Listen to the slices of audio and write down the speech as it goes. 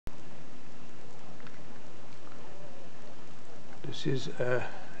This is a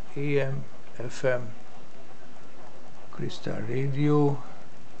AM FM crystal radio,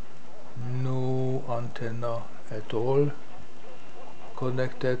 no antenna at all,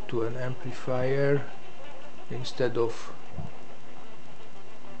 connected to an amplifier instead of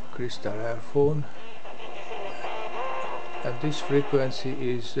crystal earphone, and this frequency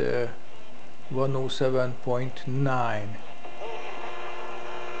is 107.9.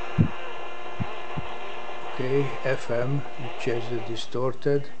 Okay, FM, which is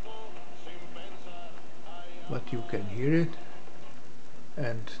distorted, but you can hear it.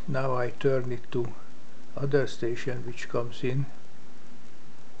 And now I turn it to other station which comes in.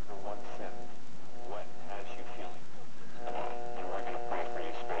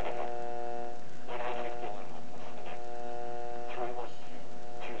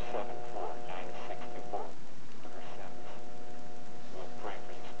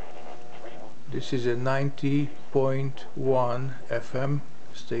 This is a 90.1 FM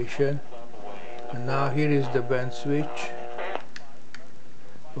station, and now here is the band switch.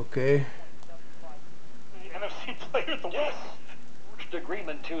 Okay. The NFC player at the West reached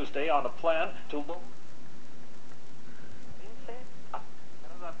agreement Tuesday on a plan to lower.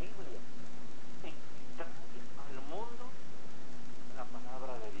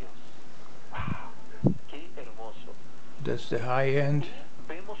 That's the high end,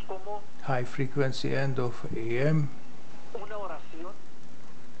 high frequency end of AM.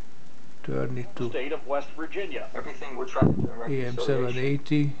 Turn it to State of West Virginia. Everything we're trying to do in AM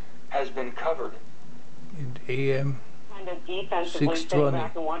 780 has been covered. and AM Kind of defensively sitting 620.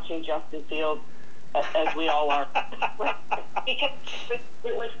 back and watching Justin Fields, as we all are, because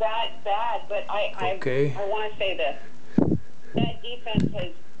it was that bad. But I want to say this: that defense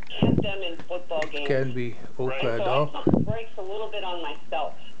has kept them in football games. can be opened So up. I took breaks a little bit on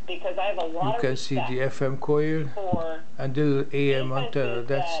myself because I have a lot You of can see the FM coil for and the AM antenna. defenses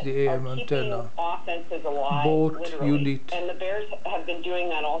That's that the are AM keeping antenna. offenses alive, Both literally. unit. And the Bears have been doing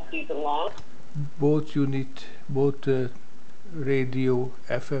that all season long. Both radio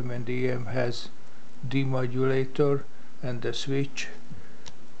FM and AM has demodulator, and the switch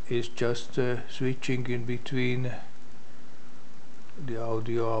is just switching in between the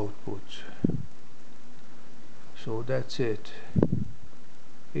audio outputs. So that's it.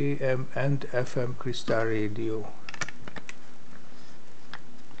 AM and FM crystal radio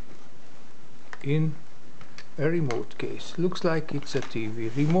in a remote case. Looks like it's a TV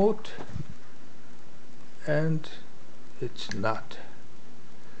remote, and it's not.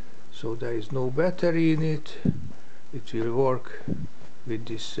 So there is no battery in it. It will work with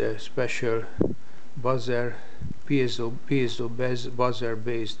this special buzzer, piezo buzzer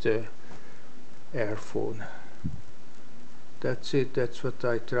based earphone. That's it. That's what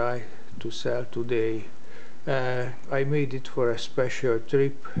I try to sell today. I made it for a special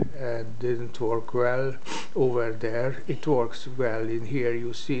trip and didn't work well over there. It works well in here.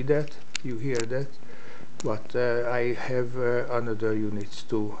 You see that, you hear that, but I have another units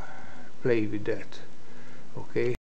to play with that. Okay.